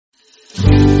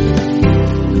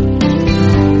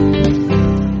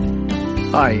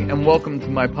Hi, and welcome to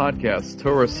my podcast,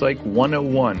 Torah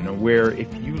Psych101, where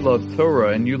if you love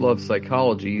Torah and you love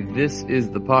psychology, this is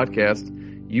the podcast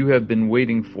you have been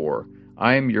waiting for.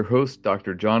 I am your host,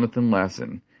 Dr. Jonathan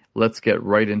Lasson. Let's get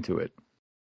right into it.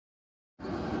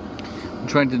 I'm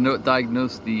trying to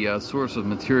diagnose the source of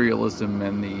materialism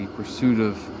and the pursuit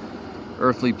of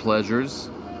earthly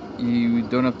pleasures. You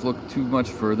don't have to look too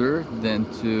much further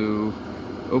than to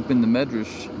open the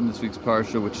Medrash in this week's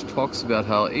Parsha, which talks about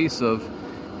how Esav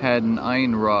had an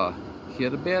ayin ra. He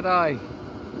had a bad eye.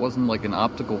 It wasn't like an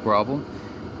optical problem,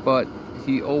 but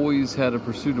he always had a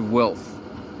pursuit of wealth.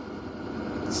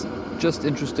 It's just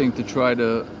interesting to try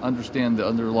to understand the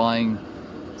underlying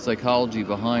psychology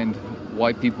behind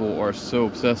why people are so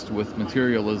obsessed with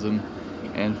materialism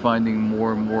and finding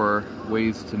more and more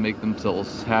ways to make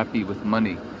themselves happy with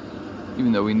money.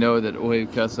 Even though we know that Ohev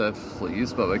Kesef,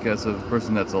 Yispa Kesef, a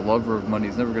person that's a lover of money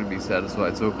is never going to be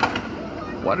satisfied. So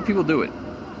why do people do it?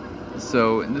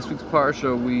 So in this week's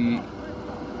Parsha, we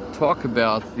talk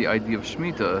about the idea of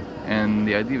Shemitah, and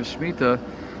the idea of Shemitah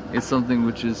is something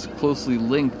which is closely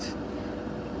linked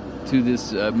to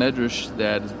this Medrash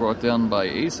that is brought down by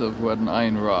Esav, who had an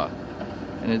ayin ra.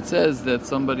 And it says that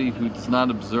somebody who does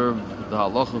not observe the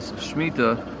halachos of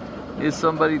Shemitah is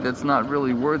somebody that's not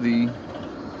really worthy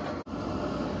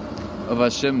of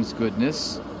Hashem's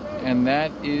goodness, and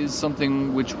that is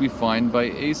something which we find by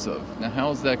Esav. Now,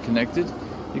 how is that connected?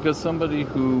 Because somebody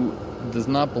who does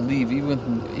not believe,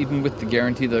 even with the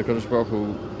guarantee that HaKadosh Baruch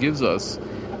Hu gives us,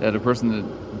 that a person that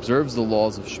observes the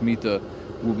laws of Shemitah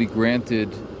will be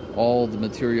granted all the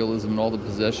materialism and all the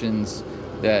possessions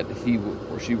that he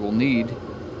or she will need.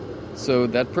 So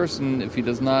that person, if he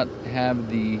does not have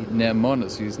the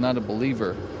ne'emonah, so he's not a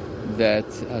believer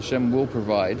that Hashem will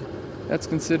provide, that's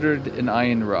considered an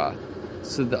ayin ra.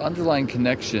 So the underlying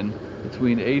connection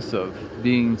between Esav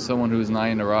being someone who is an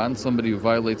ayin ra and somebody who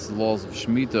violates the laws of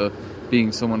Shemitah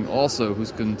being someone also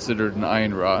who's considered an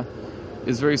ayin ra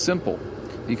is very simple.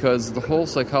 Because the whole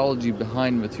psychology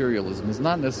behind materialism is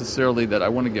not necessarily that I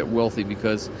want to get wealthy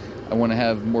because I want to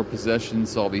have more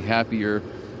possessions, so I'll be happier,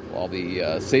 I'll be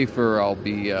safer, I'll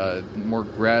be more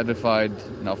gratified,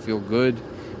 and I'll feel good.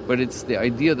 But it's the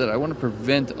idea that I want to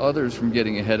prevent others from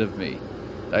getting ahead of me.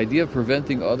 The idea of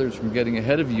preventing others from getting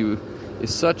ahead of you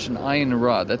is such an ayin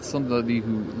ra. That's somebody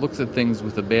who looks at things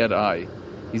with a bad eye.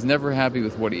 He's never happy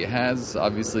with what he has.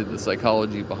 Obviously, the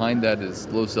psychology behind that is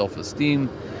low self-esteem,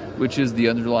 which is the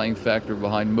underlying factor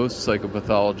behind most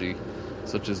psychopathology,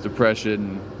 such as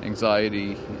depression,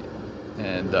 anxiety,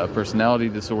 and personality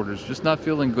disorders. Just not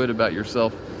feeling good about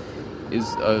yourself is,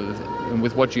 and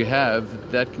with what you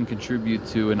have, that can contribute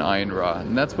to an ayin ra.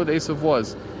 And that's what Esav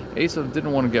was. Esav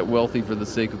didn't want to get wealthy for the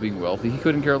sake of being wealthy. He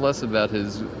couldn't care less about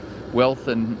his wealth,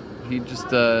 and he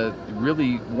just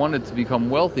really wanted to become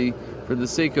wealthy for the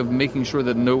sake of making sure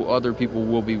that no other people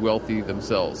will be wealthy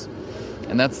themselves.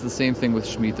 And that's the same thing with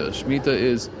Shemitah. Shemitah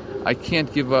is, I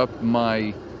can't give up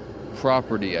my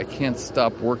property. I can't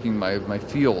stop working my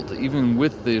field, even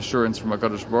with the assurance from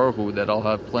HaKadosh Baruch Hu that I'll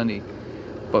have plenty.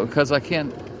 But because I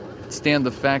can't stand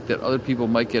the fact that other people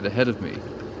might get ahead of me,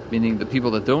 meaning the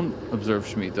people that don't observe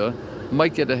Shemitah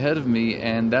might get ahead of me,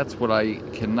 and that's what I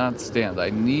cannot stand. I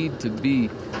need to be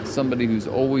somebody who's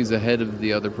always ahead of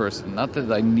the other person. Not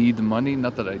that I need the money,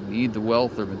 not that I need the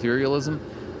wealth or materialism,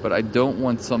 but I don't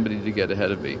want somebody to get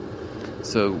ahead of me.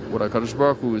 So what HaKadosh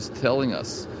Baruch Hu is telling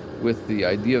us with the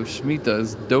idea of Shemitah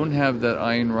is don't have that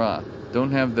ayin ra,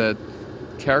 don't have that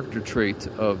character trait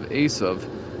of Esav,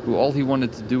 who all he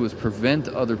wanted to do was prevent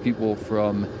other people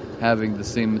from having the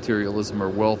same materialism or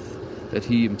wealth that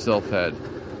he himself had.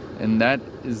 And that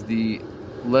is the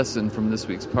lesson from this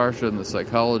week's Parsha and the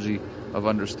psychology of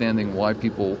understanding why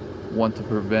people want to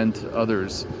prevent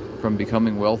others from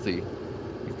becoming wealthy.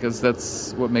 Because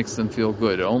that's what makes them feel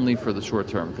good, only for the short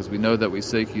term. Because we know that we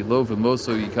say, Ki lo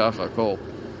v'moso yikach hakol.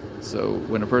 So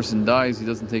when a person dies, he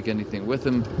doesn't take anything with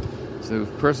him. So a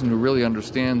person who really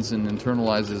understands and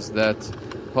internalizes that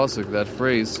pasuk, that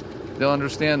phrase, they'll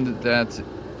understand that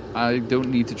I don't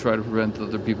need to try to prevent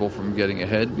other people from getting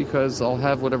ahead because I'll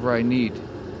have whatever I need.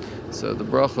 So the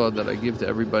bracha that I give to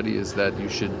everybody is that you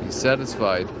should be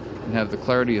satisfied and have the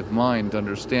clarity of mind to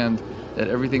understand that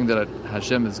everything that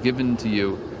Hashem has given to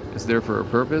you is there for a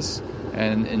purpose,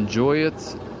 and enjoy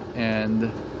it,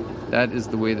 and that is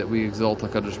the way that we exalt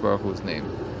HaKadosh Baruch Hu's name.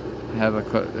 Have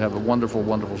a wonderful,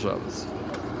 wonderful Shabbos.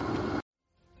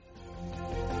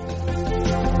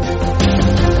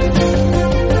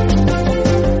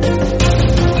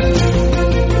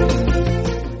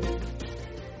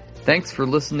 Thanks for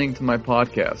listening to my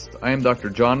podcast. I am Dr.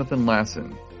 Jonathan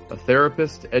Lasson, a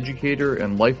therapist, educator,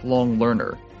 and lifelong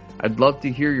learner. I'd love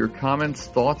to hear your comments,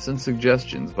 thoughts, and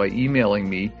suggestions by emailing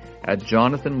me at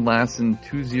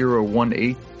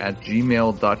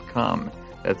jonathanlasson2018@gmail.com.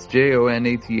 That's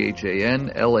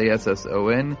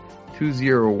JONATHANLASSON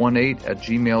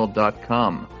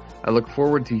 2018@gmail.com. I look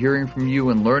forward to hearing from you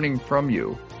and learning from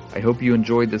you. I hope you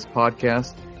enjoyed this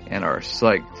podcast and are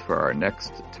psyched for our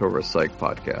next Torah Psych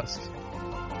podcast.